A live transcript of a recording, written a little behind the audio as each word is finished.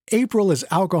April is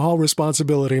Alcohol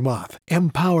Responsibility Month.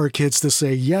 Empower kids to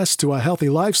say yes to a healthy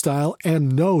lifestyle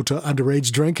and no to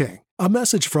underage drinking. A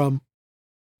message from...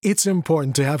 It's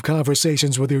important to have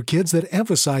conversations with your kids that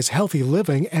emphasize healthy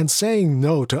living and saying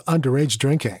no to underage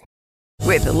drinking.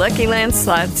 With the Lucky Land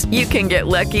Slots, you can get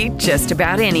lucky just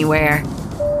about anywhere.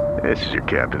 This is your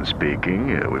captain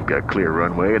speaking. We've got clear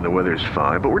runway and the weather's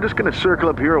fine, but we're just going to circle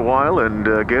up here a while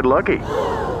and get lucky.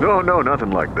 No,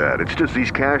 nothing like that. It's just these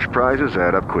cash prizes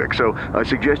add up quick. So I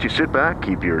suggest you sit back,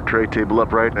 keep your tray table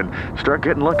upright, and start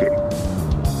getting lucky.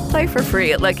 Play for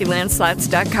free at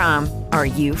LuckyLandSlots.com. Are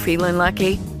you feeling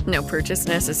lucky? No purchase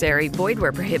necessary. Void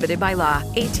where prohibited by law.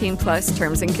 18 plus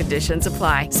terms and conditions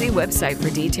apply. See website for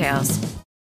details.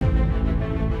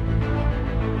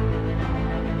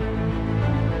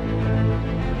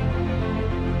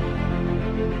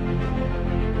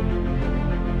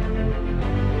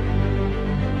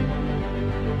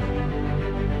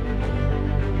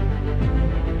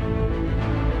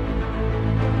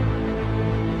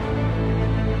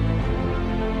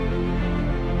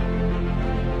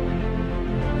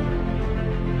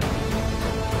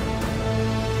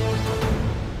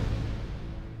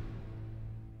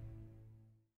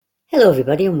 Hello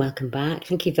everybody and welcome back.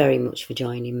 Thank you very much for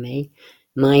joining me.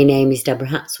 My name is Deborah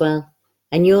Hatswell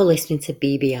and you're listening to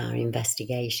BBR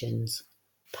Investigations.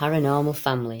 Paranormal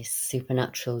families,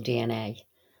 supernatural DNA.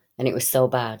 And it was so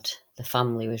bad, the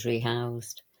family was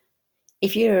rehoused.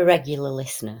 If you're a regular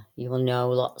listener, you will know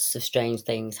lots of strange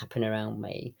things happen around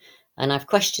me. And I've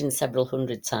questioned several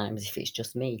hundred times if it's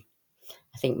just me.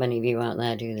 I think many of you out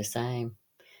there do the same.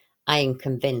 I am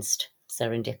convinced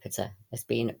serendipity has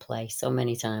been at play so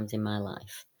many times in my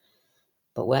life.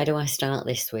 But where do I start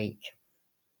this week?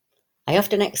 I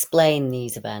often explain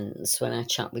these events when I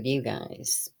chat with you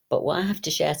guys, but what I have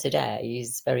to share today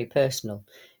is very personal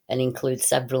and includes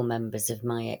several members of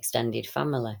my extended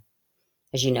family.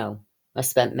 As you know, I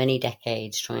spent many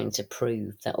decades trying to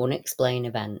prove that unexplained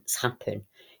events happen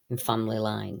in family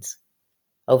lines.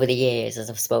 Over the years, as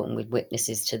I've spoken with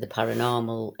witnesses to the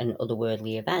paranormal and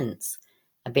otherworldly events,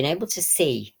 I've been able to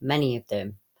see many of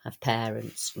them have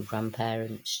parents and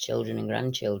grandparents, children and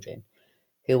grandchildren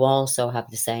who also have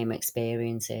the same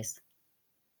experiences.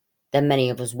 Then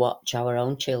many of us watch our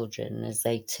own children as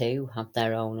they too have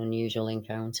their own unusual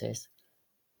encounters.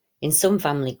 In some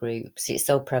family groups, it's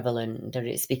so prevalent that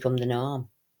it's become the norm.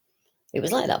 It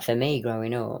was like that for me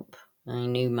growing up. I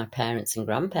knew my parents and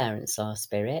grandparents saw a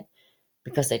spirit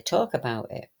because they'd talk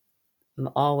about it. I'm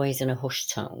always in a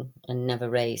hushed tone and never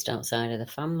raised outside of the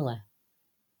family.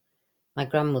 My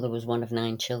grandmother was one of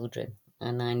 9 children,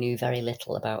 and I knew very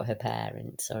little about her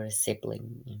parents or her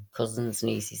siblings, cousins,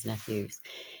 nieces, nephews.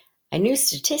 I knew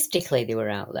statistically they were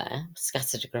out there,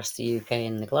 scattered across the UK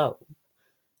and the globe.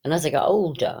 And as I got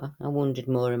older, I wondered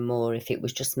more and more if it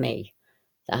was just me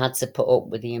that had to put up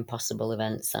with the impossible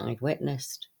events that I'd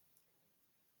witnessed.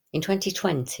 In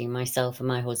 2020, myself and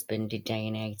my husband did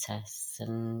DNA tests,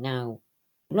 and now,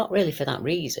 not really for that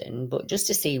reason, but just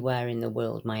to see where in the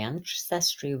world my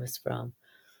ancestry was from.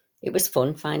 It was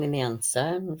fun finding the answer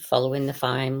and following the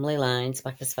family lines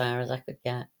back as far as I could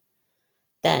get.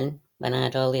 Then, when I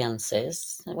had all the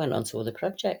answers, I went on to other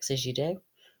projects, as you do.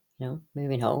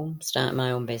 Moving home, starting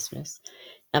my own business.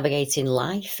 Navigating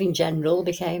life in general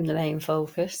became the main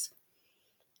focus.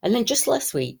 And then just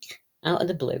last week, out of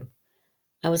the blue,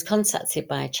 I was contacted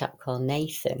by a chap called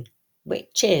Nathan,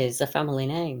 which is a family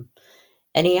name.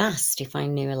 And he asked if I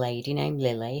knew a lady named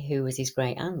Lily who was his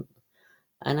great aunt.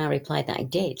 And I replied that I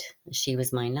did. She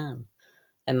was my nan.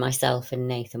 And myself and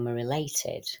Nathan were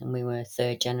related, and we were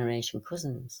 3rd generation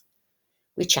cousins.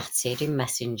 We chatted in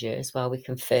messengers while we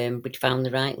confirmed we'd found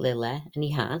the right Lily, and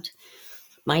he had.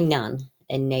 My nan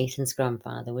and Nathan's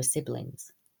grandfather were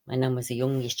siblings. My nan was the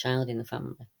youngest child in the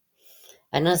family.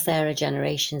 And as there are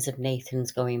generations of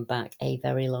Nathans going back a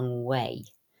very long way,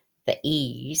 for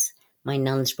ease, my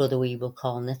nan's brother we will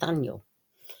call Nathaniel.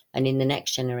 And in the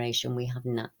next generation, we have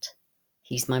Nat.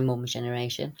 He's my mum's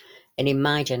generation. And in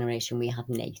my generation, we have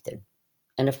Nathan.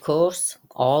 And of course,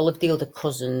 all of the other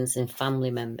cousins and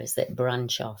family members that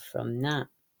branch off from that.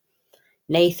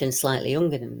 Nathan, slightly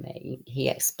younger than me, he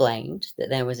explained that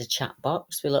there was a chat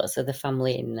box with lots of the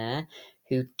family in there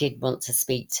who did want to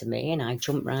speak to me, and I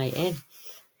jumped right in.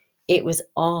 It was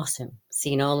awesome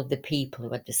seeing all of the people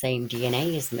who had the same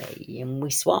DNA as me, and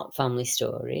we swapped family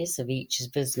stories of each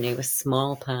of us knew a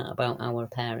small part about our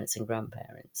parents and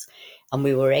grandparents, and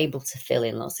we were able to fill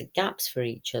in lots of gaps for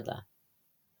each other.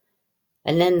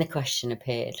 And then the question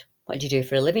appeared, what do you do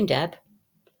for a living, Deb?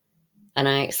 And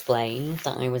I explained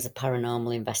that I was a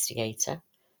paranormal investigator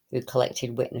who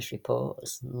collected witness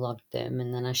reports and logged them,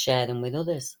 and then I shared them with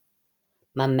others.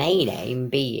 My main aim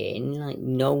being, like,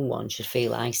 no one should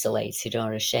feel isolated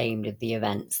or ashamed of the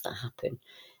events that happen,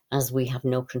 as we have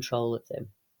no control of them.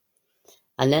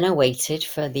 And then I waited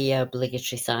for the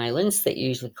obligatory silence that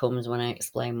usually comes when I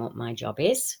explain what my job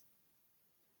is.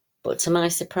 But to my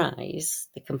surprise,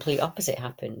 the complete opposite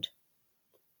happened.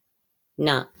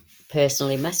 Nat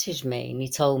personally messaged me and he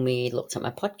told me he'd looked at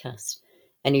my podcast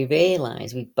and he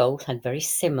realised we both had very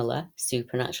similar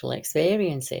supernatural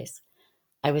experiences.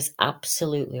 I was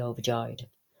absolutely overjoyed.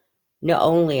 Not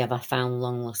only have I found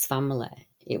long lost family,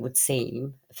 it would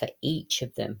seem, for each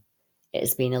of them, it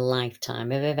has been a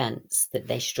lifetime of events that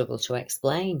they struggle to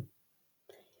explain.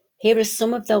 Here are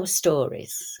some of those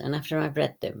stories, and after I've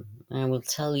read them, I will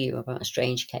tell you about a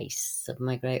strange case of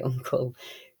my great uncle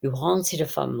who haunted a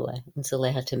family until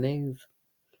they had to move,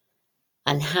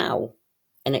 and how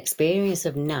an experience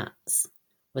of Nat's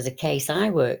was a case I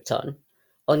worked on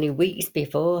only weeks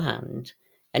beforehand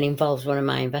and involves one of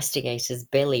my investigators,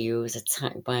 Billy, who was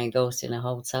attacked by a ghost in a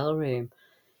hotel room.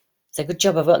 It's a good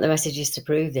job I've got the messages to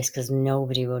prove this because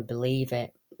nobody would believe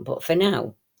it. But for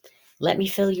now, let me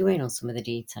fill you in on some of the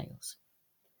details.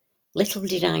 Little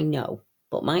did I know,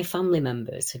 but my family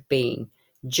members had been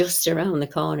just around the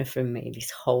corner from me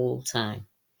this whole time.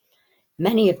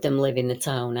 Many of them live in the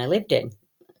town I lived in,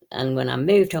 and when I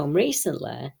moved home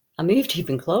recently, I moved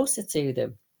even closer to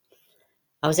them.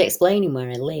 I was explaining where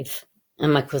I live,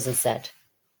 and my cousin said,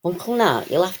 "Uncle Nat,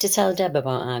 you'll have to tell Deb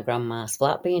about our grandma's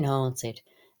flat being haunted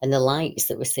and the lights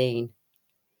that were seen.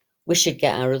 We should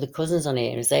get our other cousins on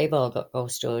here as they've all got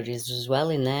ghost stories as well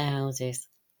in their houses,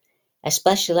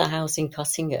 especially that house in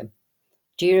Cottingham.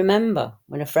 Do you remember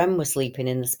when a friend was sleeping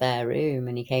in the spare room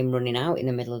and he came running out in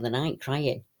the middle of the night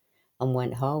crying and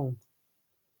went home?"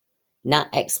 Nat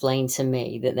explained to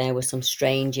me that there were some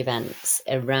strange events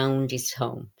around his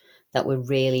home that were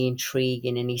really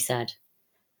intriguing, and he said,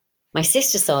 "My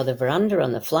sister saw the veranda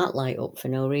on the flat light up for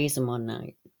no reason one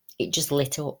night. It just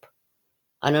lit up.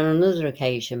 And on another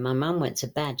occasion, my mum went to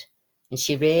bed and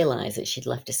she realised that she'd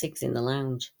left her cigs in the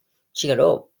lounge. She got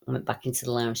up and went back into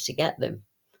the lounge to get them.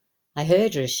 I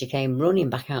heard her as she came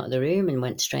running back out of the room and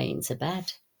went straight into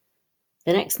bed.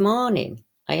 The next morning,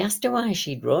 I asked her why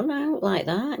she'd run out like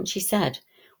that, and she said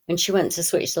when she went to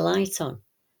switch the light on,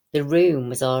 the room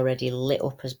was already lit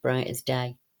up as bright as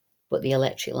day, but the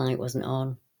electric light wasn't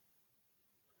on."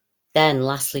 Then,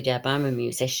 lastly, Deb, I'm a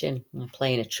musician. I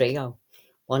play in a trio.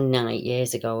 One night,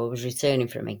 years ago, I was returning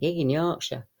from a gig in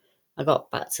Yorkshire. I got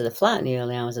back to the flat in the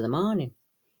early hours of the morning.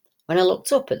 When I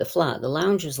looked up at the flat, the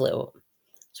lounge was lit up,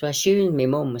 so I assumed my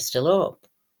mum was still up.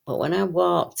 But when I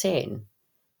walked in,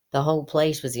 the whole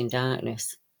place was in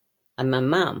darkness, and my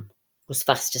mum was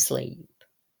fast asleep,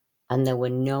 and there were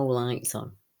no lights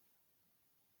on.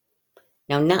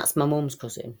 Now, Nat's my mum's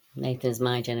cousin. Nathan's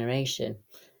my generation.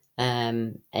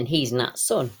 And he's Nat's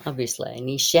son, obviously, and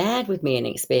he shared with me an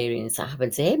experience that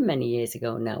happened to him many years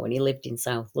ago now when he lived in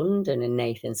South London. And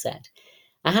Nathan said,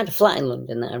 "I had a flat in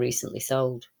London that I recently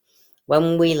sold.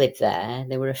 When we lived there,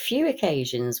 there were a few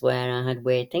occasions where I had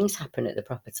weird things happen at the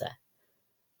property.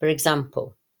 For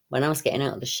example, when I was getting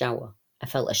out of the shower, I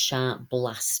felt a sharp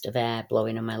blast of air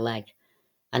blowing on my leg,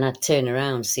 and I'd turn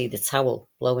around to see the towel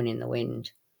blowing in the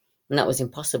wind. And that was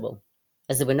impossible,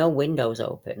 as there were no windows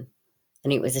open,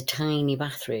 and it was a tiny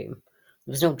bathroom.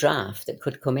 There was no draft that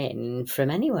could come in from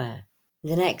anywhere."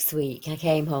 The next week, I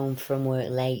came home from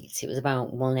work late. It was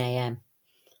about 1 a.m.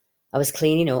 I was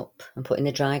cleaning up and putting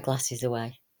the dry glasses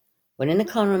away, when in the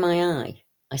corner of my eye,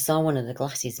 I saw one of the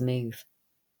glasses move.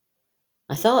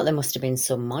 I thought there must have been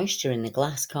some moisture in the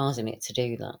glass causing it to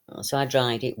do that, so I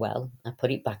dried it well, I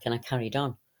put it back and I carried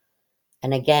on.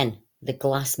 And again, the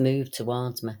glass moved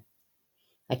towards me.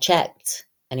 I checked,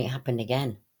 and it happened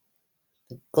again.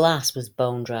 The glass was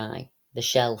bone dry, the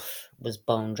shelf was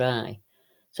bone dry,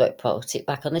 so I put it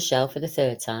back on the shelf for the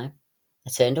third time. I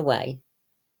turned away,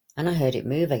 and I heard it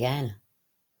move again.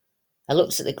 I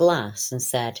looked at the glass and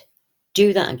said,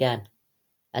 "Do that again,"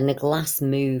 and the glass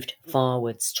moved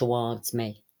forwards towards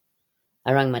me.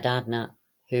 I rang my dad, Nat,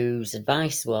 whose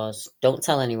advice was, "Don't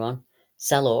tell anyone,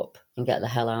 sell up and get the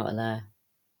hell out of there."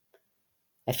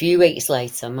 A few weeks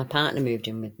later, my partner moved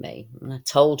in with me, and I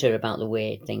told her about the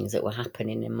weird things that were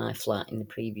happening in my flat in the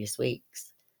previous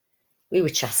weeks. We were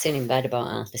chatting in bed about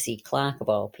Arthur C. Clarke, of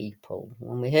all people,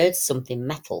 when we heard something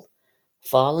metal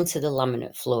fall onto the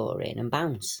laminate flooring and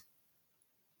bounce.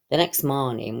 The next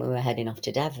morning, we were heading off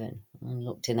to Devon. I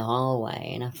looked in the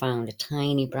hallway and I found a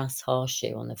tiny brass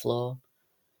horseshoe on the floor.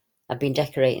 I'd been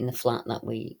decorating the flat that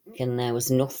week, and there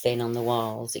was nothing on the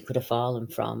walls it could have fallen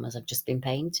from, as I'd just been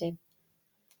painting.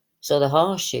 So the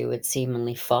horseshoe had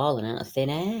seemingly fallen out of thin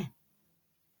air.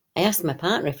 I asked my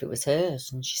partner if it was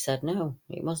hers, and she said no,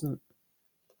 it wasn't.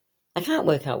 I can't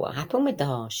work out what happened with the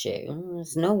horseshoe.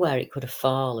 There's nowhere it could have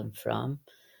fallen from,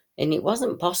 and it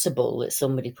wasn't possible that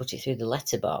somebody put it through the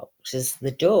letterbox, as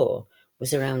the door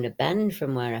was around a bend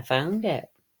from where I found it.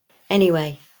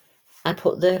 Anyway, I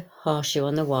put the horseshoe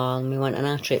on the wall and we went on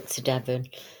our trip to Devon.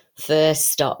 First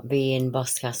stop being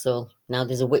Boscastle. Now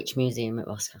there's a witch museum at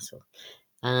Boscastle,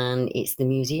 and it's the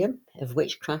Museum of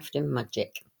Witchcraft and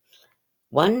Magic.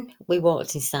 When we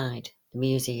walked inside the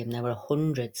museum, there were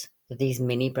hundreds of these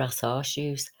mini brass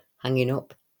horseshoes hanging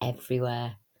up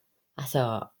everywhere. I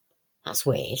thought, that's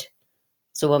weird.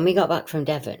 So when we got back from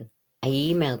Devon, I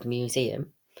emailed the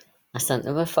museum. I sent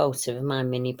them a photo of my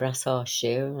mini brass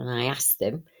horseshoe, and I asked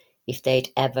them if they'd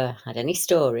ever had any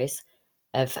stories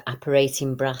of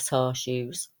apparating brass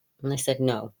horseshoes. And they said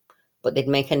no, but they'd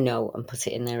make a note and put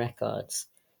it in their records.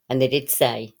 And they did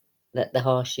say that the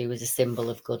horseshoe was a symbol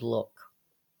of good luck.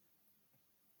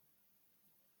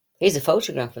 Here's a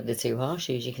photograph of the two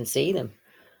horseshoes. You can see them.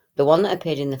 The one that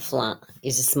appeared in the flat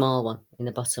is a small one in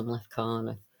the bottom left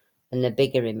corner, and the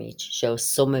bigger image shows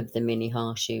some of the mini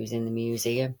horseshoes in the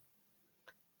museum.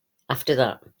 After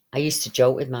that, I used to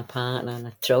joke with my partner and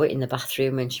I'd throw it in the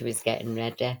bathroom when she was getting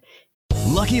ready.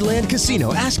 Lucky Land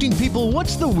Casino, asking people,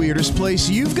 what's the weirdest place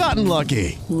you've gotten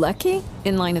lucky? Lucky?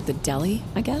 In line at the deli,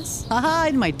 I guess? Aha,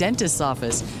 in my dentist's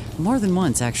office. More than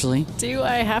once, actually. Do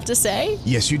I have to say?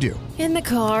 Yes, you do. In the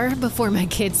car before my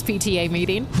kids' PTA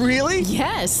meeting. Really?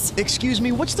 Yes. Excuse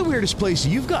me, what's the weirdest place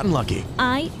you've gotten lucky?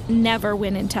 I never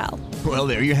win and tell. Well,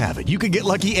 there you have it. You can get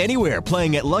lucky anywhere,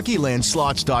 playing at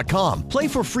LuckyLandSlots.com. Play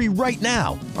for free right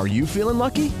now. Are you feeling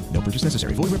lucky? No purchase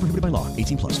necessary. Void where prohibited by law.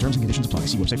 18+. Terms and conditions apply.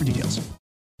 See website for details.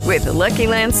 With the Lucky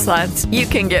Land Slots, you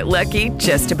can get lucky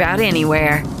just about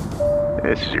anywhere.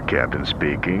 This is your captain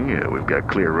speaking. We've got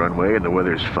clear runway and the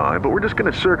weather's fine, but we're just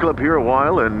going to circle up here a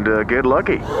while and get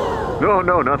lucky.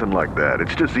 No, nothing like that.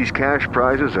 It's just these cash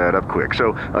prizes add up quick.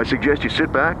 So I suggest you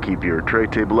sit back, keep your tray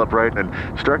table upright, and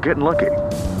start getting lucky.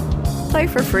 Play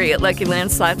for free at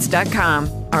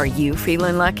LuckyLandSlots.com. Are you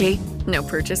feeling lucky? No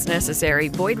purchase necessary.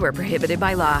 Void where prohibited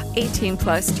by law.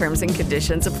 18+ terms and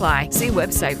conditions apply. See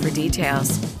website for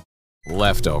details.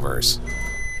 Leftovers.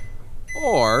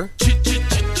 Or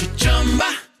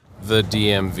the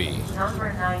DMV.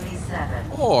 Number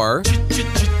 97. Or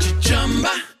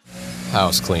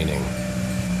house cleaning.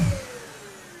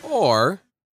 Or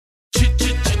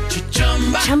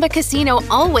Chumba Casino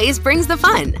always brings the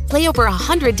fun. Play over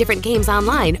 100 different games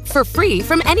online for free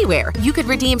from anywhere. You could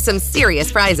redeem some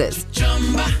serious prizes.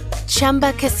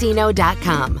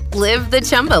 ChumbaCasino.com. Live the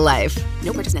Chumba life.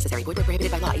 No purchase necessary. Void where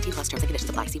prohibited by law. 18+ terms and conditions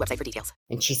apply. See website for details.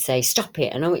 And she'd say, stop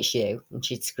it, I know it's you. And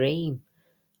she'd scream.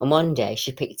 And one day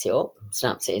she picked it up and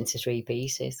snapped it into 3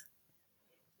 pieces.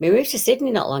 We moved to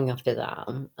Sydney not long after that,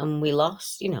 and we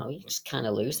lost. You just kind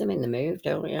of lose them in the move,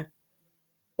 don't you?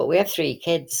 But we have 3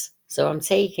 kids, so I'm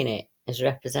taking it as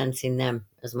representing them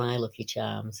as my lucky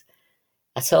charms.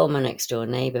 I told my next door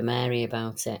neighbour Mary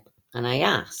about it, and I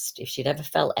asked if she'd ever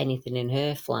felt anything in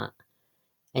her flat.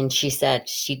 And she said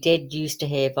she did used to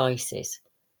hear voices,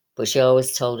 but she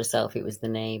always told herself it was the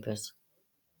neighbours.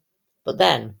 But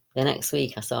then, the next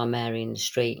week I saw Mary in the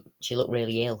street. She looked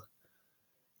really ill.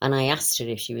 And I asked her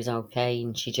if she was okay,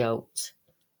 and she joked,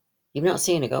 "You've not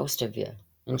seen a ghost, have you?"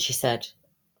 And she said,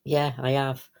 "Yeah, I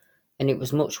have, and it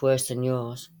was much worse than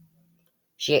yours."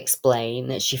 She explained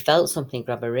that she felt something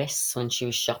grab her wrists when she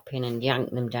was shopping and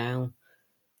yank them down.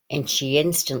 And she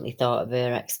instantly thought of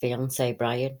her ex-fiancé,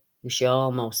 Brian, who she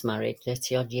almost married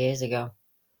 30-odd years ago.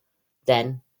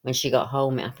 Then, when she got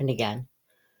home, it happened again.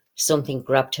 Something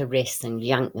grabbed her wrists and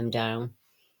yanked them down.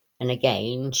 And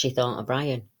again, she thought of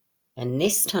Brian. And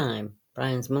this time,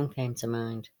 Brian's mum came to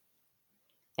mind.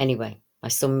 Anyway, by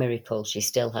some miracle, she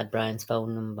still had Brian's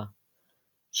phone number.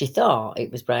 She thought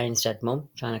it was Brian's dead mum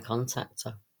trying to contact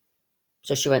her.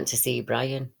 So she went to see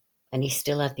Brian, and he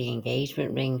still had the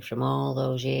engagement ring from all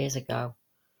those years ago.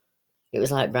 It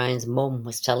was like Brian's mum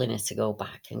was telling her to go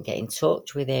back and get in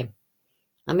touch with him.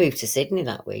 I moved to Sydney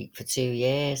that week for 2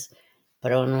 years,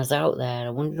 but when I was out there,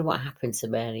 I wondered what happened to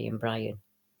Mary and Brian.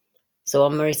 So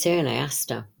on my return, I asked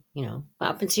her, what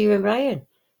happened to you and Brian?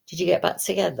 Did you get back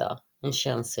together? And she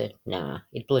answered, nah,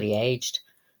 he'd bloody aged.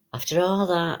 After all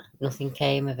that, nothing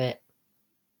came of it.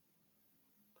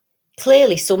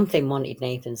 Clearly something wanted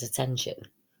Nathan's attention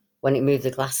when it moved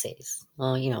the glasses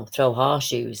or, throw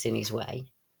horseshoes in his way.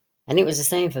 And it was the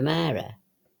same for Mary.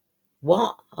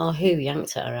 What or who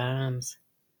yanked at her arms?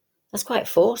 That's quite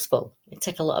forceful. It'd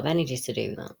take a lot of energy to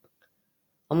do that.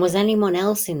 And was anyone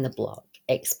else in the block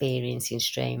experiencing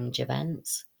strange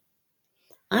events?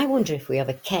 I wonder if we have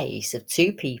a case of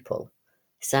 2 people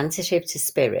sensitive to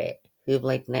spirit who've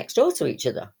lived next door to each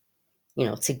other.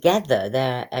 Together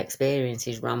their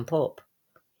experiences ramp up.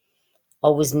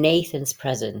 Or was Nathan's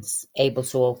presence able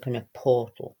to open a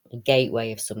portal, a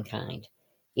gateway of some kind?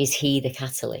 Is he the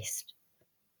catalyst?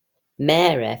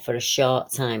 Mary, for a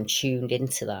short time, tuned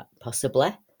into that,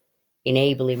 possibly,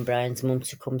 enabling Brian's mum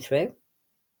to come through?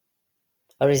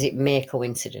 Or is it mere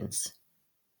coincidence?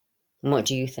 And what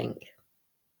do you think?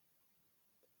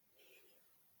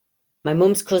 My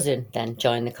mum's cousin then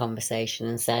joined the conversation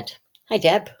and said, "Hi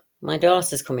Deb, my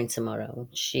daughter's coming tomorrow.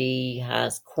 She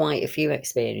has quite a few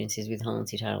experiences with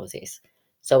haunted houses.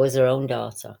 So has her own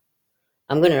daughter.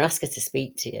 I'm going to ask her to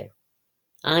speak to you.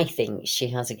 I think she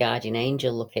has a guardian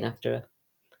angel looking after her.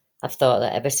 I've thought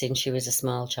that ever since she was a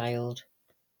small child.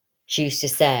 She used to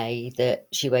say that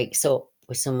she wakes up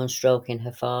with someone stroking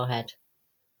her forehead.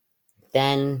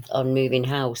 Then, on moving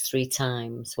house 3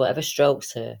 times, whatever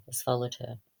strokes her has followed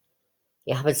her.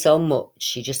 It happened so much,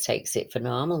 she just takes it for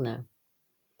normal now.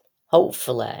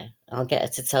 Hopefully, I'll get her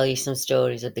to tell you some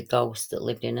stories of the ghost that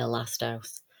lived in her last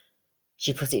house.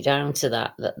 She put it down to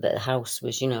that the house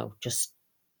was, just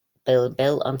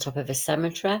built on top of a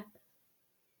cemetery.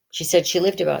 She said she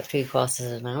lived about 3/4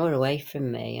 of an hour away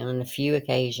from me, and on a few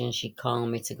occasions she'd call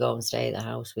me to go and stay at the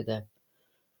house with her.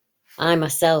 I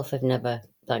myself have never,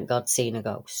 thank God, seen a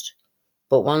ghost.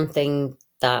 But one thing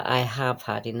that I have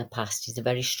had in the past is a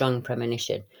very strong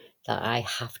premonition that I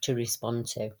have to respond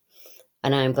to.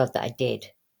 And I'm glad that I did.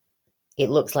 It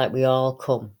looks like we all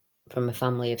come from a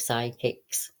family of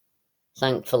psychics.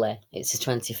 Thankfully, it's the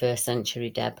 21st century,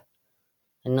 Deb,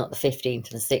 and not the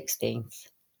 15th and 16th.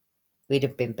 We'd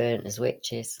have been burnt as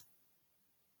witches.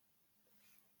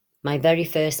 My very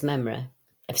first memory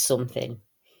of something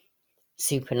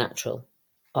supernatural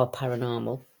or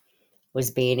paranormal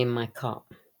was being in my cot.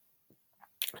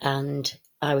 And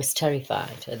I was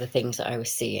terrified of the things that I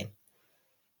was seeing.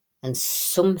 And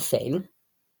someone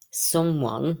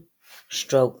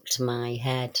stroked my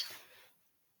head.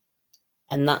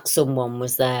 And that someone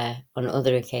was there on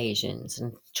other occasions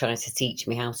and tried to teach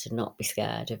me how to not be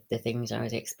scared of the things I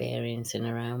was experiencing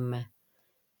around me.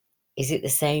 Is it the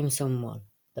same someone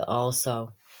that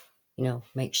also,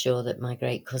 makes sure that my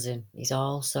great cousin is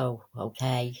also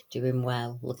okay, doing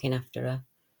well, looking after her?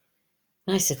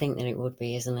 Nice to think that it would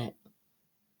be, isn't it?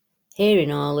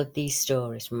 Hearing all of these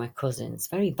stories from my cousins,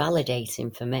 very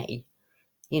validating for me.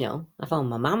 I found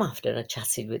my mum after I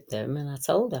chatted with them and I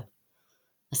told her.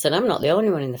 I said, I'm not the only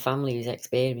one in the family who's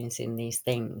experiencing these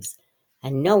things.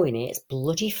 And knowing it's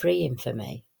bloody freeing for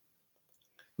me.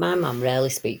 My mum rarely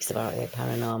speaks about her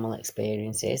paranormal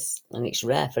experiences, and it's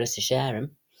rare for her to share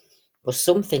them. But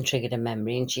something triggered a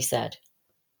memory, and she said,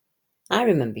 I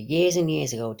remember years and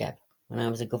years ago, Deb, when I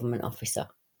was a government officer,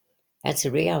 I had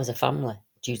to rehouse a family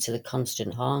due to the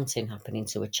constant haunting happening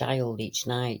to a child each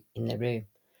night in the room,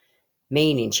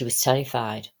 meaning she was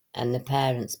terrified, and the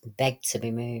parents begged to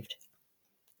be moved.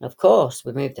 Of course,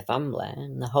 we moved the family,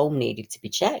 and the home needed to be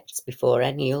checked before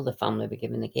any other family were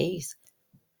given the keys.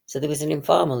 So there was an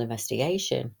informal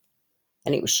investigation,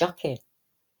 and it was shocking,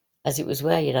 as it was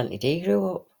where your Auntie Dee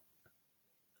grew up.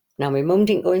 Now, my mum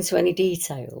didn't go into any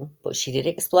detail, but she did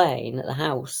explain that the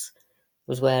house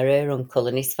was where her uncle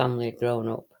and his family had grown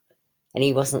up, and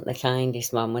he wasn't the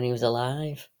kindest man when he was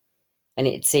alive. And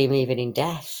it'd seem even in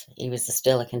death, he was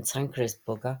still a cantankerous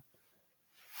bugger.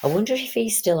 I wonder if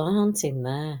he's still haunting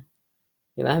there.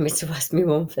 Remind me to ask my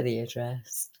mum for the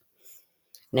address.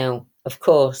 Now, of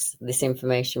course, this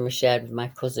information was shared with my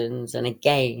cousins, and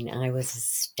again, I was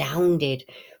astounded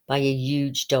by a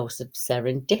huge dose of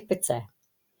serendipity.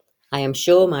 I am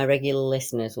sure my regular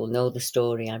listeners will know the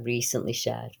story I recently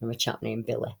shared from a chap named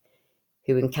Billy,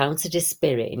 who encountered a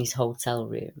spirit in his hotel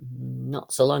room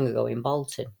not so long ago in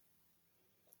Bolton.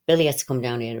 Billy had to come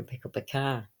down here and pick up a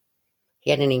car. He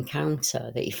had an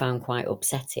encounter that he found quite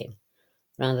upsetting,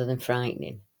 rather than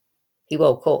frightening. He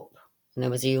woke up, and there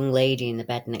was a young lady in the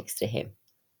bed next to him,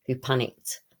 who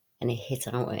panicked, and he hit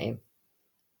out at him.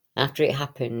 After it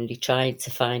happened, he tried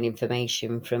to find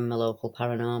information from a local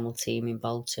paranormal team in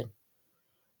Bolton.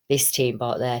 This team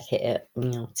bought their kit at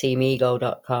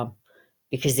teamego.com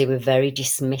because they were very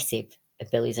dismissive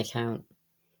of Billy's account.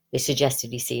 They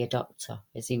suggested he see a doctor,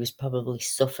 as he was probably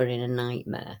suffering a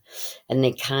nightmare, and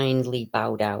they kindly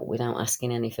bowed out without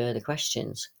asking any further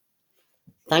questions.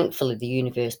 Thankfully, the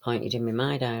universe pointed him in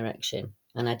my direction,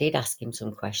 and I did ask him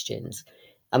some questions,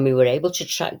 and we were able to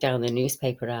track down the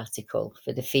newspaper article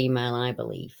for the female I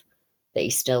believe that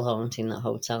he's still haunting that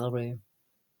hotel room.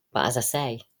 But as I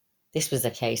say, this was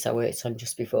a case I worked on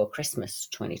just before Christmas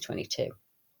 2022.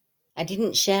 I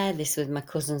didn't share this with my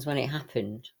cousins when it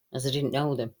happened, as I didn't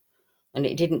know them, and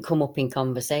it didn't come up in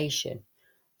conversation.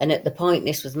 And at the point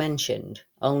this was mentioned,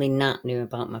 only Nat knew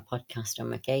about my podcast and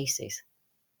my cases.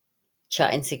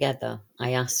 Chatting together,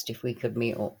 I asked if we could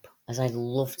meet up, as I'd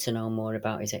love to know more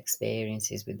about his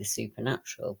experiences with the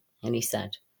supernatural, and he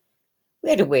said, "We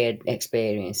had a weird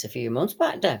experience a few months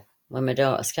back, Deb, when my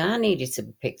daughter's car needed to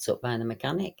be picked up by the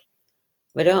mechanic.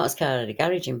 My daughter's car had a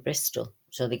garage in Bristol,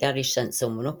 so the garage sent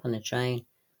someone up on the train.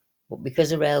 But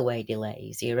because of railway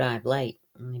delays, he arrived late,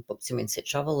 and they booked him into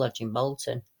Travel Lodge in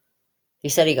Bolton. He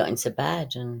said he got into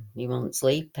bed and he wasn't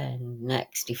sleeping.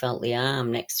 Next, he felt the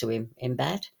arm next to him in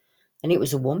bed, and it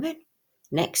was a woman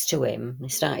next to him. They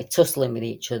started tussling with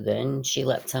each other, and she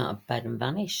leapt out of bed and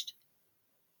vanished.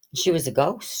 She was a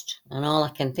ghost, and all I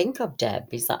can think of,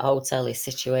 Deb, is that hotel is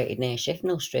situated near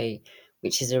Shifnal Street,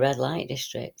 which is a red light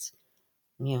district.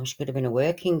 She could have been a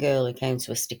working girl who came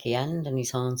to a sticky end and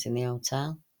is haunting the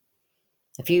hotel."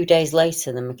 A few days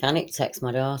later, the mechanic texted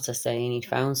my daughter saying he'd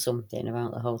found something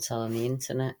about the hotel on the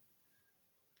internet.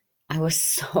 I was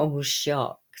so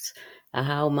shocked at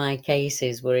how my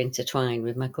cases were intertwined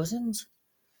with my cousin's.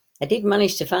 I did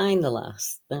manage to find the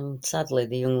last, and sadly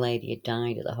the young lady had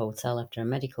died at the hotel after a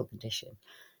medical condition,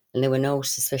 and there were no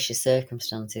suspicious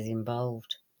circumstances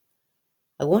involved.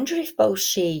 I wonder if both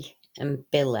she and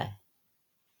Billy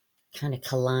kind of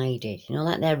collided,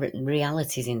 like their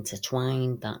realities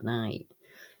intertwined that night.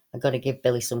 I got to give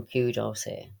Billy some kudos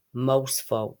here. Most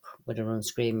folk would have run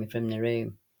screaming from the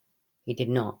room. He did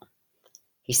not.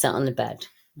 He sat on the bed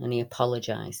and he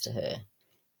apologised to her,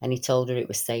 and he told her it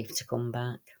was safe to come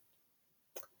back.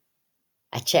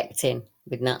 I checked in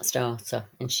with Nat's daughter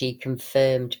and she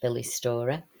confirmed Billy's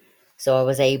story, so I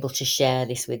was able to share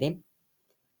this with him.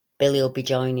 Billy will be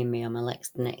joining me on my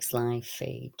next live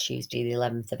feed, Tuesday the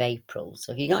 11th of April.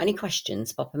 So if you got any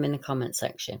questions, pop them in the comment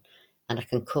section and I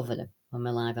can cover them when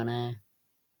we're live on air.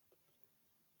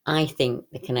 I think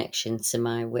the connection to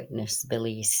my witness,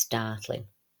 Billy, is startling.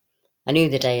 I knew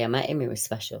the day I met him he was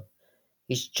special.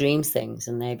 He dreams things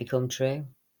and they become true.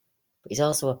 But he's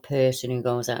also a person who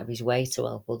goes out of his way to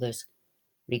help others,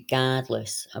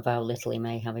 regardless of how little he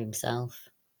may have himself.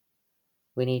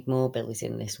 We need more Billys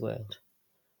in this world.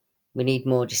 We need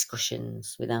more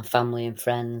discussions with our family and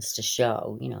friends to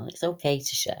show, it's okay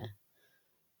to share.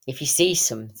 If you see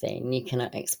something you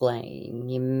cannot explain,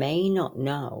 you may not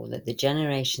know that the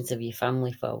generations of your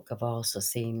family folk have also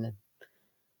seen them.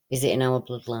 Is it in our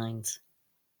bloodlines?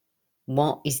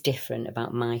 What is different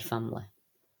about my family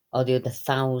or the other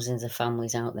thousands of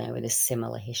families out there with a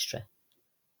similar history?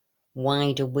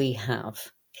 Why do we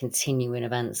have continuing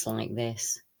events like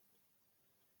this?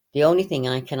 The only thing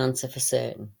I can answer for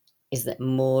certain is that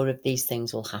more of these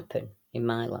things will happen in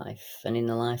my life and in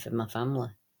the life of my family.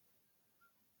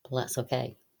 But that's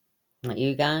okay. Like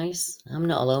you guys, I'm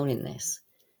not alone in this.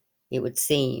 It would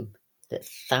seem that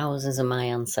thousands of my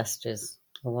ancestors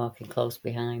are walking close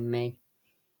behind me.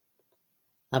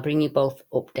 I'll bring you both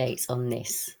updates on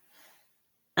this.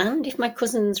 And if my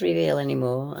cousins reveal any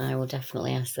more, I will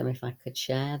definitely ask them if I could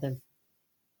share them.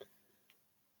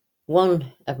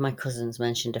 One of my cousins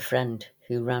mentioned a friend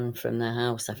who ran from their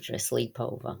house after a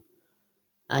sleepover.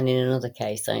 And in another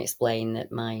case, I explained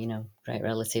that my, great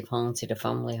relative haunted a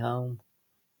family home.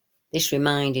 This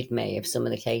reminded me of some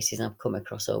of the cases I've come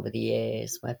across over the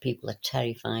years where people are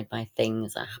terrified by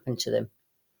things that happen to them.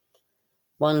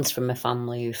 One's from a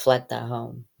family who fled their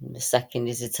home, and the second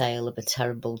is a tale of a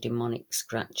terrible demonic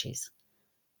scratches.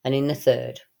 And in the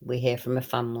third, we hear from a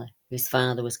family whose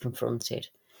father was confronted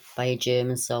by a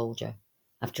German soldier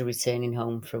after returning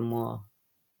home from war.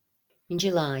 In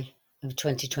July of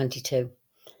 2022,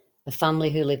 a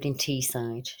family who lived in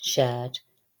Teesside shared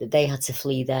that they had to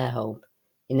flee their home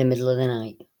in the middle of the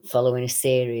night following a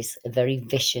series of very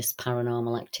vicious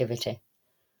paranormal activity.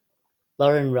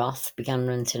 Lauren Roth began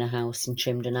renting a house in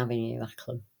Trimdon Avenue,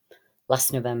 Acklam,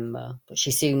 last November, but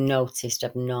she soon noticed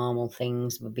abnormal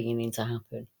things were beginning to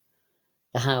happen.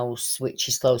 The house, which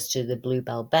is close to the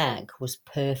Bluebell Beg, was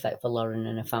perfect for Lauren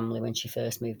and her family when she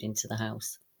first moved into the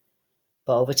house.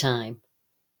 But over time,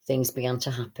 things began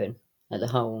to happen at the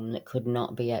home that could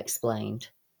not be explained.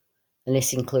 And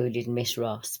this included Miss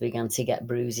Ross began to get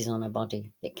bruises on her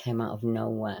body that came out of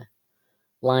nowhere.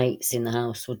 Lights in the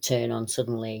house would turn on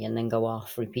suddenly and then go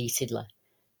off repeatedly,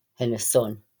 and her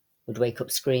son would wake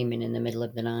up screaming in the middle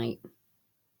of the night.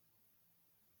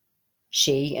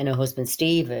 She and her husband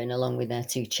Stephen, along with their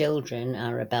two children,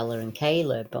 Arabella and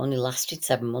Caleb, only lasted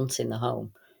 7 months in the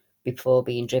home before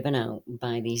being driven out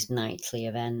by these nightly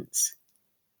events.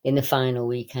 In the final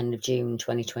weekend of June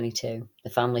 2022, the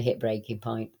family hit breaking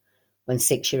point when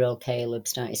 6-year-old Caleb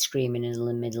started screaming in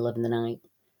the middle of the night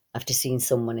after seeing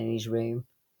someone in his room.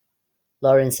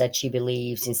 Lauren said she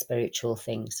believes in spiritual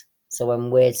things, so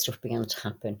when weird stuff began to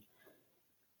happen,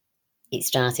 it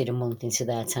started a month into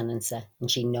their tenancy, and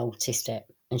she noticed it.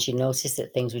 And she noticed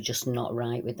that things were just not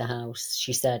right with the house.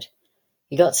 She said,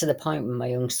 "It got to the point when my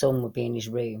young son would be in his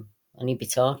room, and he'd be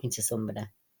talking to somebody.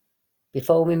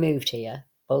 Before we moved here,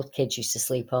 both kids used to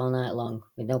sleep all night long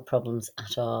with no problems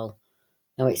at all.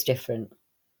 Now it's different.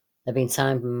 There have been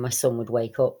times when my son would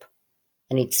wake up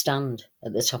and he'd stand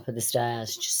at the top of the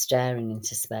stairs just staring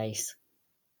into space."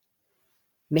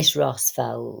 Miss Ross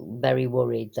felt very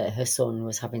worried that her son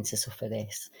was having to suffer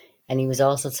this, and he was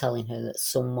also telling her that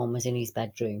someone was in his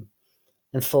bedroom.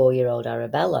 And 4-year-old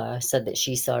Arabella said that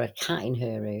she saw a cat in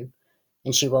her room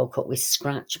and she woke up with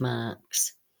scratch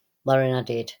marks. Lauren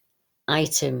added,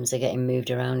 "Items are getting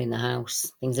moved around in the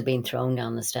house. Things are being thrown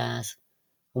down the stairs.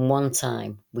 And one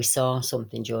time we saw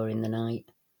something during the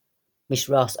night." Miss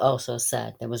Ross also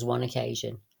said there was one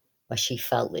occasion where she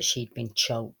felt that she'd been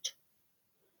choked.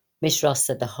 Miss Ross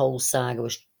said the whole saga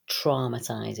was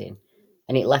traumatising,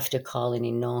 and it left her calling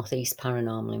in North East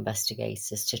paranormal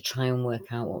investigators to try and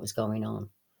work out what was going on.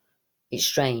 It's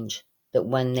strange that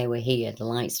when they were here, the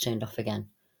lights turned off again,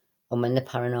 and when the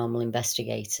paranormal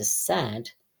investigators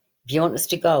said, "If you want us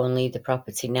to go and leave the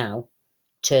property now,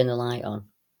 turn the light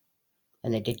on,"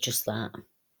 and they did just that.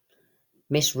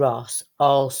 Miss Ross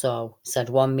also said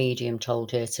one medium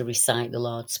told her to recite the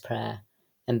Lord's Prayer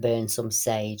and burn some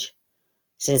sage.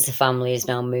 Since the family has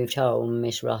now moved home,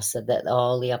 Miss Ross said that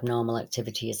all the abnormal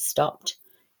activity has stopped,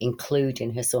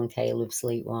 including her son Caleb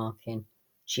sleepwalking.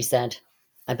 She said,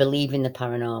 "I believe in the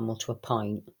paranormal to a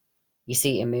point. You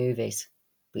see it in movies,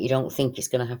 but you don't think it's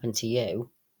going to happen to you."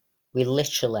 We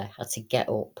literally had to get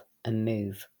up and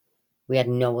move. We had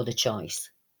no other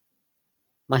choice.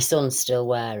 My son's still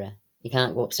wary. He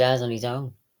can't go upstairs on his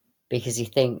own because he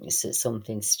thinks that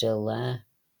something's still there.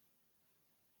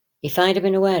 If I'd have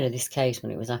been aware of this case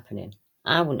when it was happening,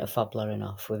 I wouldn't have fobbed Lauren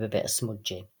off with a bit of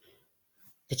smudging.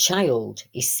 The child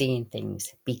is seeing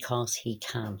things because he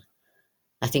can.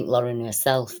 I think Lauren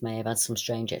herself may have had some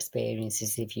strange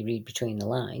experiences if you read between the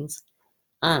lines.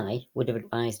 I would have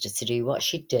advised her to do what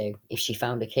she'd do if she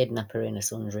found a kidnapper in her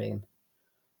son's room.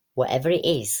 Whatever it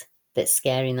is that's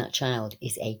scaring that child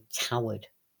is a coward.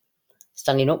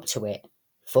 Standing up to it,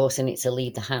 forcing it to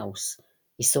leave the house,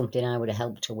 is something I would have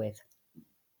helped her with.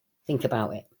 Think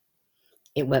about it.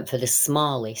 It went for the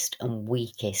smallest and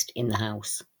weakest in the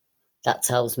house. That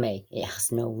tells me it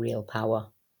has no real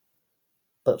power.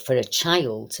 But for a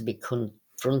child to be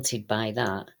confronted by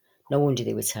that, no wonder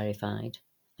they were terrified.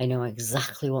 I know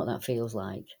exactly what that feels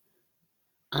like.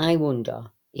 I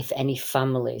wonder if any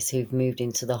families who've moved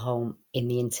into the home in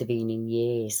the intervening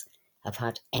years have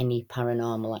had any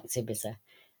paranormal activity.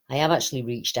 I have actually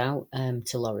reached out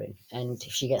to Lauren, and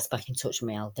if she gets back in touch with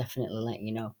me, I'll definitely let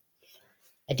you know.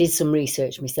 I did some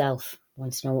research myself,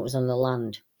 wanted to know what was on the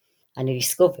land, and I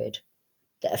discovered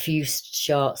that a few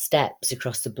short steps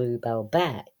across the Bluebell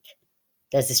Beck,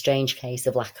 there's a strange case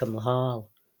of Lackham Hall,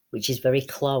 which is very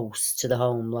close to the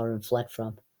home Lauren fled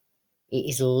from. It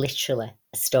is literally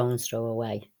a stone's throw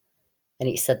away, and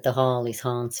it's said the hall is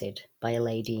haunted by a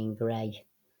lady in grey,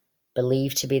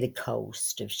 believed to be the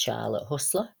ghost of Charlotte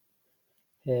Hustler.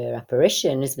 Her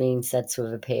apparition has been said to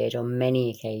have appeared on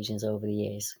many occasions over the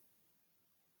years.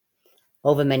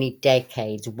 Over many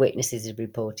decades, witnesses have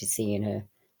reported seeing her,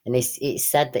 and it's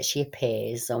said that she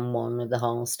appears on one of the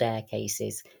hall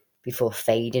staircases before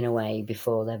fading away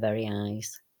before their very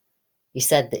eyes. He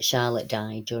said that Charlotte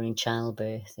died during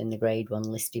childbirth in the Grade 1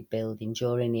 listed building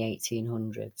during the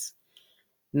 1800s.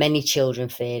 Many children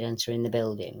feared entering the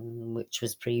building, which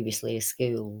was previously a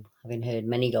school, having heard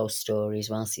many ghost stories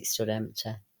whilst it stood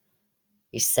empty.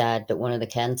 It's said that one of the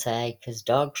caretakers'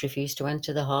 dogs refused to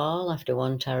enter the hall after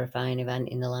one terrifying event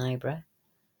in the library.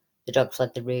 The dog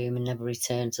fled the room and never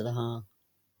returned to the hall.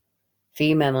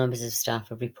 Female members of staff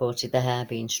have reported their hair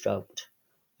being stroked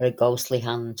or a ghostly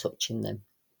hand touching them.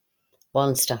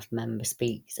 One staff member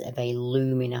speaks of a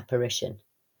looming apparition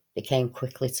that came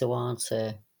quickly towards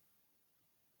her.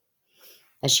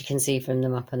 As you can see from the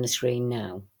map on the screen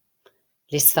now,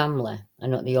 this family are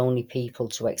not the only people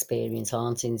to experience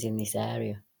hauntings in this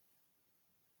area.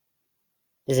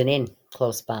 There's an inn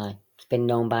close by. It's been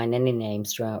known by many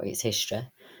names throughout its history.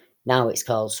 Now it's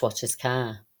called Swatter's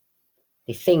Car.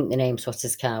 They think the name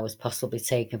Swatter's Car was possibly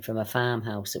taken from a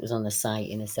farmhouse that was on the site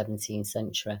in the 17th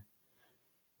century.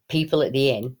 People at the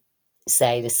inn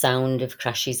say the sound of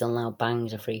crashes and loud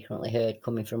bangs are frequently heard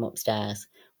coming from upstairs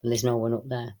when there's no one up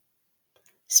there.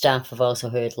 Staff have also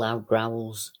heard loud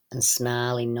growls and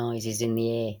snarling noises in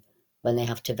the air when they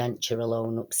have to venture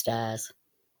alone upstairs.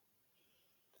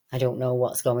 I don't know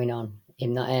what's going on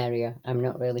in that area. I'm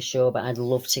not really sure, but I'd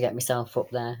love to get myself up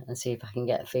there and see if I can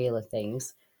get a feel of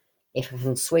things. If I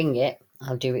can swing it,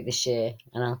 I'll do it this year,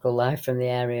 and I'll go live from the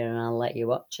area and I'll let you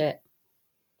watch it.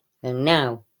 And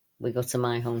now we go to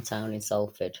my hometown in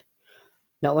Salford.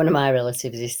 Not one of my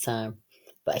relatives this time,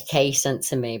 but a case sent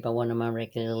to me by one of my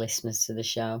regular listeners to the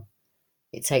show.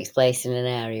 It takes place in an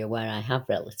area where I have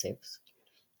relatives.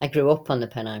 I grew up on the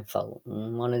Pennine Fault,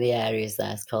 and one of the areas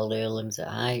there is called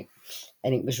Rehoused,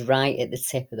 and it was right at the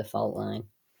tip of the fault line.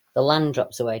 The land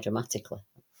drops away dramatically,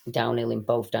 downhill in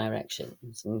both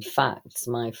directions. In fact,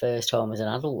 my first home as an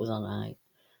adult was on Height.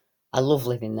 I love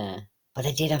living there, but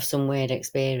I did have some weird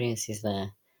experiences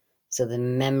there, so the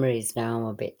memories now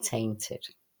are a bit tainted.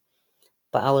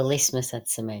 But our listener said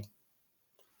to me,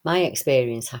 my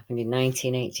experience happened in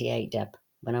 1988, Deb,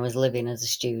 when I was living as a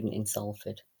student in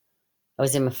Salford. I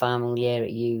was in my final year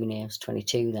at uni, I was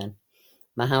 22 then.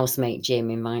 My housemate Jim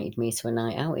invited me to a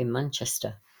night out in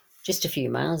Manchester, just a few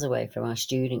miles away from our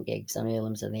student gigs on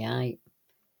Earlham's of the Height.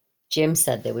 Jim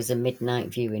said there was a midnight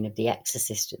viewing of The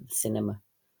Exorcist at the cinema,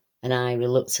 and I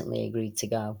reluctantly agreed to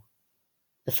go.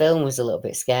 The film was a little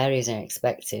bit scary as I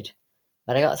expected,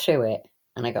 but I got through it,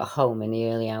 and I got home in the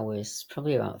early hours,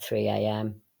 probably about 3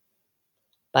 a.m.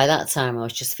 By that time I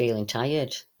was just feeling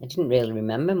tired. I didn't really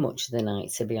remember much of the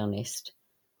night, to be honest.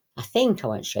 I think I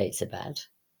went straight to bed.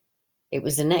 It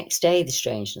was the next day the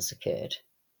strangeness occurred.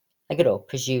 I got up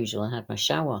as usual and had my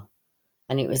shower,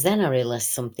 and it was then I realised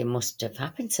something must have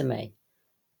happened to me.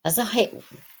 As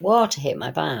water hit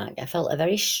my back, I felt a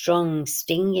very strong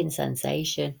stinging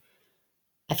sensation.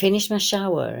 I finished my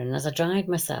shower, and as I dried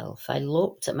myself, I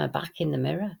looked at my back in the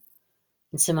mirror,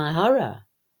 and to my horror,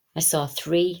 I saw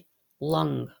 3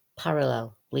 long,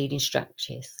 parallel bleeding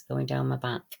stretches going down my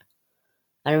back.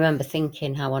 I remember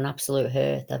thinking, how on absolute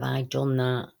earth have I done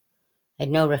that? I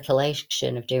had no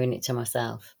recollection of doing it to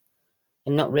myself,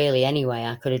 and not really anyway.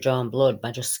 I could have drawn blood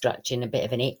by just scratching a bit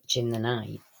of an itch in the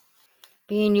night.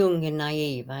 Being young and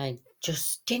naive, I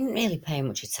just didn't really pay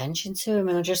much attention to him,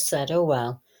 and I just said, oh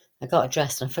well. I got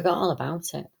dressed and I forgot all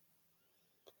about it.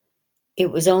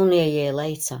 It was only a year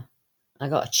later. I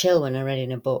got a chill when I read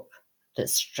in a book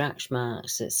that scratch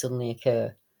marks that suddenly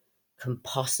occur can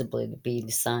possibly be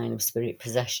the sign of spirit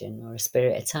possession or a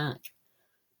spirit attack.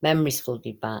 Memories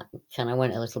flooded back, and I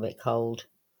went a little bit cold.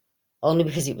 Only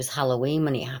because it was Halloween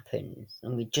when it happened,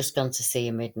 and we'd just gone to see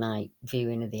a midnight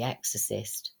viewing of The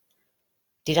Exorcist.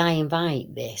 Did I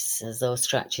invite this, as those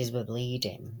scratches were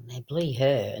bleeding? They bloody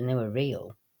hurt, and they were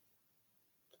real.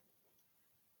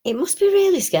 It must be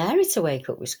really scary to wake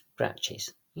up with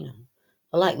scratches,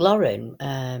 Like Lauren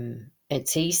at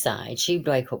Teesside, she'd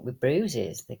wake up with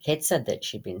bruises. The kid said that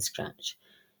she'd been scratched.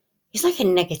 It's like a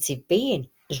negative being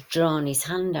has drawn his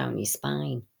hand down your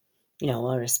spine,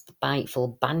 or a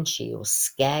spiteful banshee will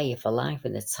scare you for life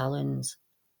with their talons.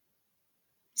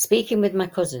 Speaking with my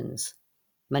cousins,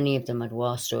 many of them had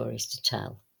war stories to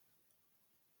tell.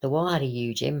 The war had a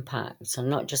huge impact on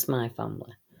not just my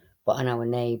family, but on our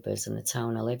neighbours and the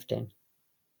town I lived in.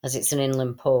 As it's an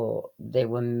inland port, there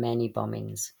were many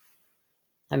bombings.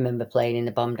 I remember playing in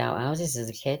the bombed out houses as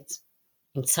a kid.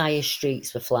 Entire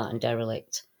streets were flat and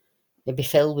derelict. They'd be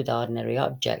filled with ordinary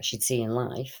objects you'd see in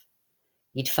life.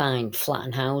 You'd find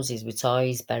flattened houses with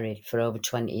toys buried for over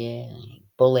 20 years,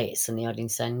 bullets and the odd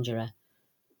incendiary.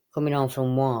 Coming home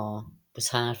from war was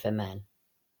hard for men.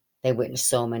 They witnessed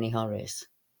so many horrors.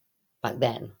 Back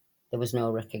then, there was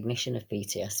no recognition of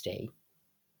PTSD.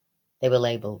 They were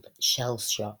labelled shell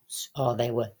shots, or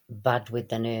they were bad with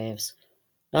their nerves.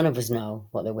 None of us know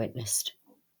what they witnessed,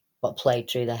 what played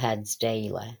through their heads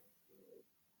daily.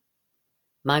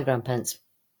 My grandparents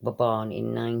were born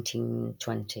in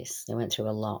 1920s. They went through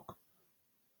a lot.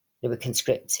 They were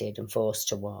conscripted and forced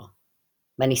to war.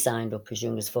 Many signed up as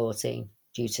young as 14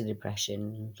 due to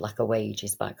depression and lack of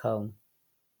wages back home.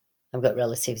 I've got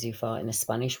relatives who fought in the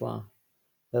Spanish War,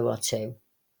 World War II,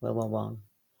 World War One,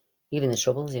 even the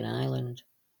Troubles in Ireland.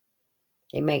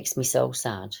 It makes me so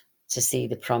sad to see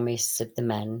the promise of the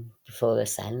men before they're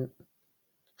sent,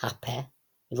 happy,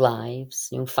 with lives,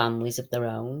 young families of their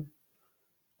own,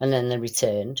 and then they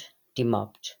returned,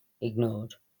 demobbed,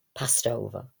 ignored, passed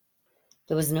over.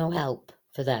 There was no help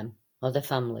for them or their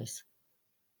families.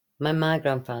 When my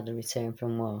grandfather returned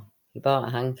from war, he bought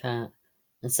a handcart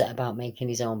and set about making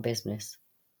his own business,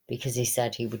 because he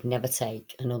said he would never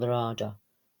take another order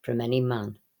from any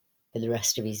man for the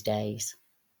rest of his days.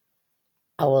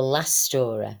 Our last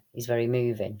story is very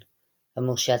moving and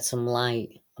will shed some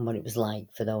light on what it was like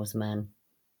for those men.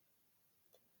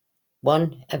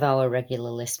 One of our regular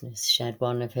listeners shared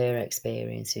one of her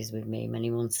experiences with me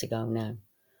many months ago now.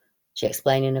 She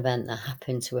explained an event that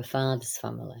happened to her father's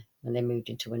family when they moved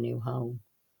into a new home.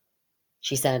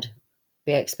 She said,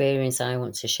 "The experience I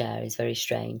want to share is very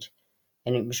strange,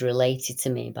 and it was related to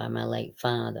me by my late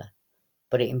father,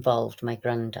 but it involved my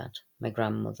granddad, my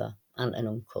grandmother, aunt and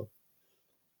uncle.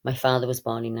 My father was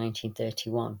born in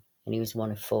 1931, and he was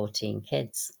one of 14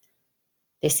 kids.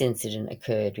 This incident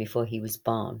occurred before he was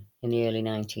born in the early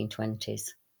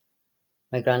 1920s.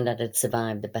 My granddad had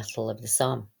survived the Battle of the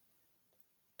Somme,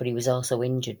 but he was also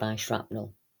injured by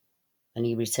shrapnel, and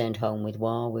he returned home with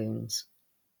war wounds.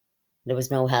 There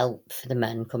was no help for the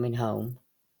men coming home.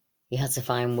 He had to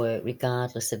find work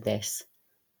regardless of this,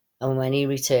 and when he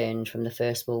returned from the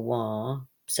First World War,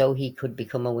 so he could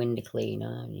become a window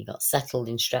cleaner, and he got settled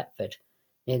in Stretford,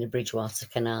 near the Bridgewater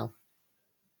Canal.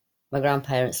 My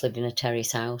grandparents lived in a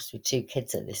terrace house with 2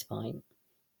 kids at this point,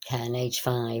 Ken, aged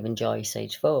 5, and Joyce,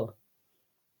 aged 4.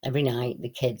 Every night, the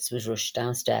kids was rushed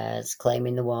downstairs,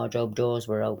 claiming the wardrobe doors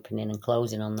were opening and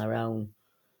closing on their own.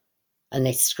 And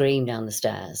they'd scream down the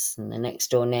stairs, and the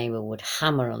next-door neighbour would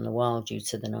hammer on the wall due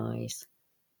to the noise.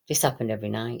 This happened every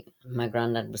night, and my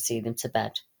granddad would see them to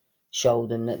bed, show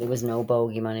them that there was no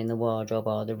bogeyman in the wardrobe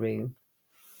or the room,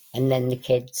 and then the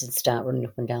kids would start running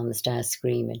up and down the stairs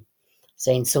screaming,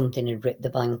 saying something had ripped the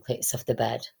blankets off the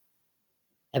bed.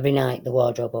 Every night the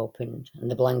wardrobe opened, and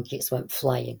the blankets went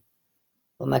flying,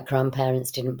 but my grandparents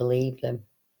didn't believe them.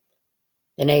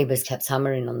 The neighbours kept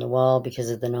hammering on the wall because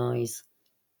of the noise,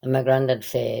 and my granddad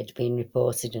feared being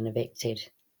reported and evicted.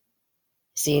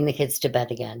 Seeing the kids to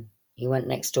bed again, he went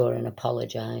next door and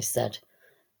apologised, said,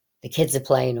 "The kids are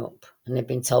playing up and they've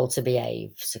been told to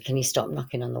behave, so can you stop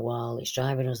knocking on the wall? It's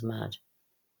driving us mad."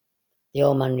 The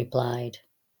old man replied,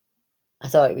 "I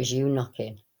thought it was you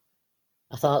knocking.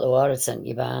 I thought the war had sent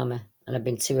you by me, and I've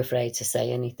been too afraid to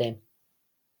say anything."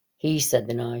 He said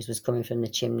the noise was coming from the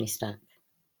chimney stack.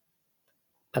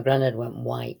 My granddad went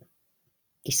white.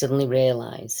 He suddenly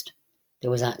realised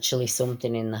there was actually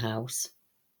something in the house.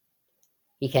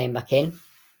 He came back in.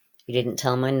 He didn't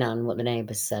tell my nan what the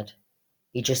neighbours said.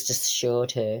 He just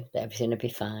assured her that everything would be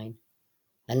fine.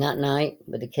 And that night,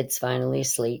 with the kids finally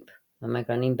asleep and my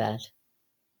gran in bed,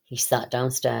 he sat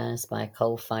downstairs by a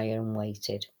coal fire and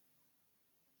waited.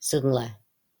 Suddenly,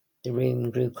 the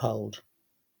room grew cold,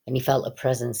 and he felt a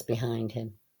presence behind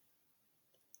him.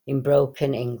 In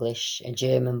broken English, a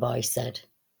German boy said,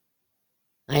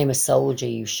 "I am a soldier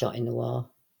you shot in the war.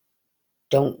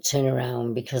 Don't turn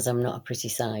around because I'm not a pretty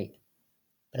sight,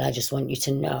 but I just want you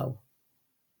to know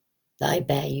that I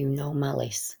bear you no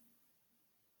malice."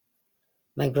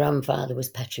 My grandfather was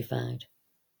petrified,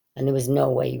 and there was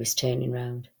no way he was turning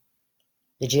round.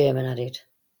 The German added,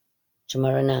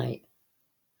 "Tomorrow night,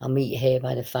 I'll meet you here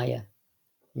by the fire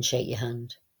and shake your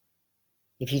hand.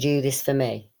 If you do this for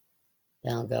me,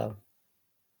 then I'll go."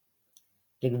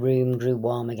 The room grew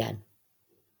warm again.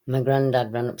 My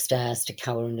granddad ran upstairs to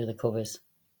cower under the covers.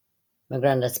 My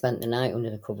granddad spent the night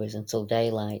under the covers until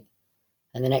daylight,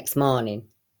 and the next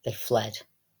morning they fled,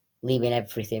 leaving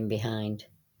everything behind.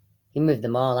 He moved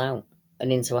them all out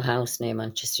and into a house near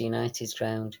Manchester United's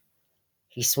ground.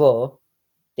 He swore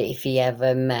that if he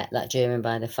ever met that German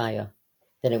by the fire,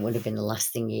 then it would have been the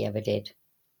last thing he ever did.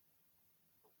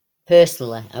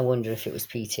 Personally, I wonder if it was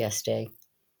PTSD,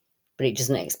 but it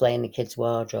doesn't explain the kids'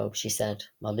 wardrobe, she said,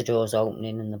 while the doors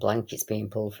opening and the blankets being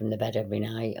pulled from the bed every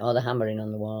night, or the hammering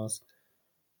on the walls.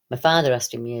 My father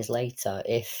asked him years later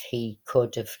if he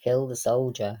could have killed a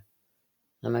soldier,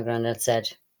 and my granddad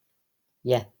said,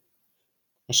 "Yeah,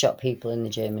 I shot people in the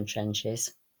German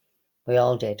trenches. We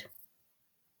all did.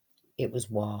 It was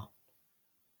war."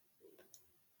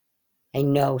 I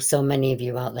know so many of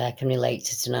you out there can relate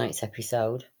to tonight's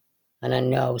episode, and I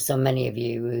know so many of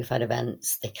you who've had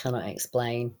events they cannot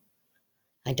explain.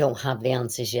 I don't have the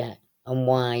answers yet on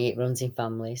why it runs in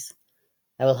families.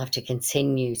 I will have to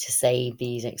continue to save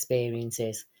these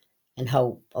experiences and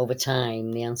hope over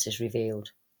time the answer's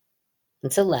revealed.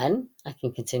 Until then, I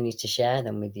can continue to share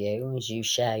them with you as you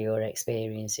share your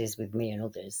experiences with me and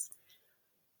others.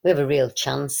 We have a real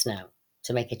chance now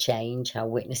to make a change how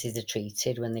witnesses are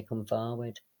treated when they come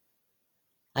forward.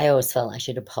 I always felt I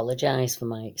should apologise for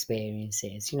my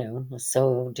experiences,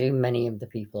 so do many of the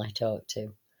people I talk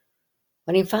to.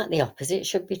 When in fact the opposite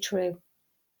should be true.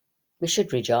 We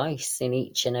should rejoice in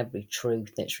each and every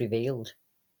truth that's revealed.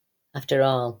 After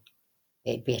all,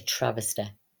 it'd be a travesty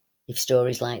if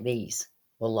stories like these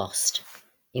were lost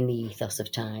in the ethos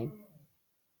of time.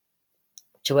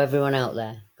 To everyone out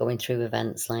there going through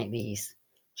events like these,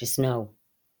 just know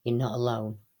you're not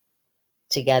alone.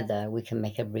 Together we can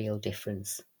make a real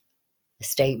difference. A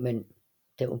statement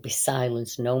that will be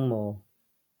silenced no more.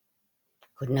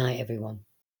 Good night, everyone.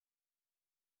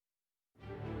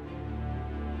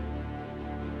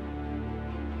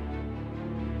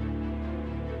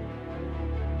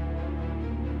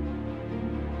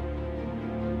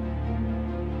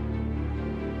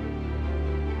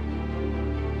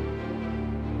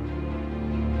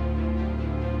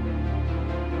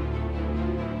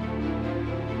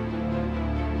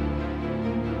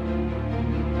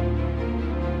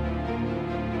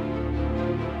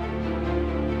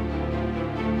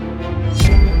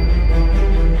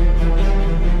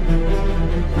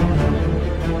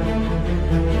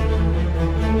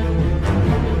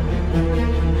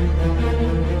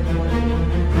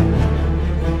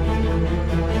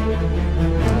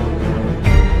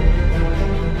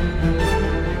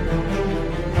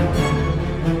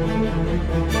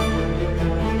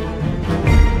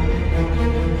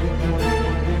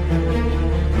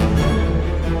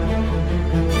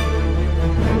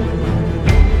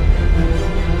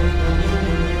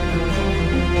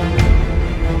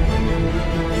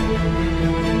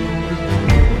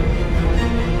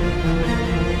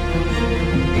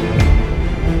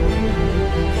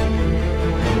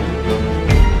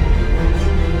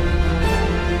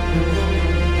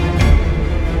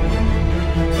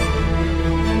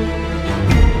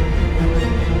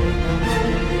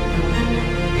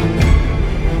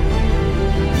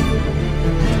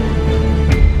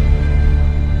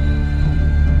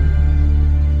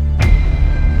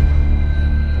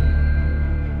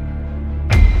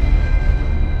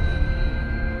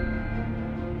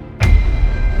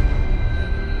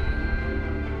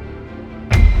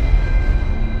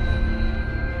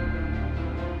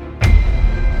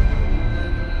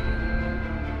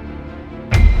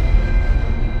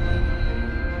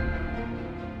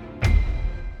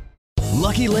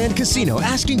 Lucky Land Casino,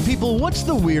 asking people, what's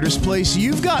the weirdest place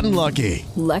you've gotten lucky?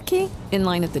 Lucky? In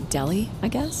line at the deli, I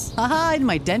guess? Aha, in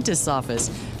my dentist's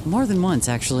office. More than once,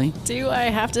 actually. Do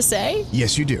I have to say?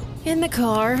 Yes, you do. In the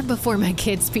car before my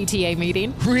kids' PTA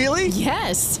meeting. Really?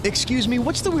 Yes. Excuse me,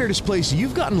 what's the weirdest place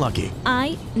you've gotten lucky?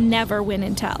 I never win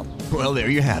and tell. Well, there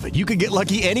you have it. You can get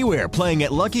lucky anywhere, playing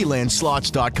at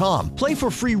LuckyLandSlots.com. Play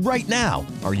for free right now.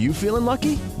 Are you feeling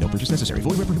lucky? No purchase necessary.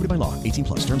 Void where prohibited by law. 18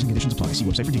 plus. Terms and conditions apply. See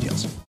website for details.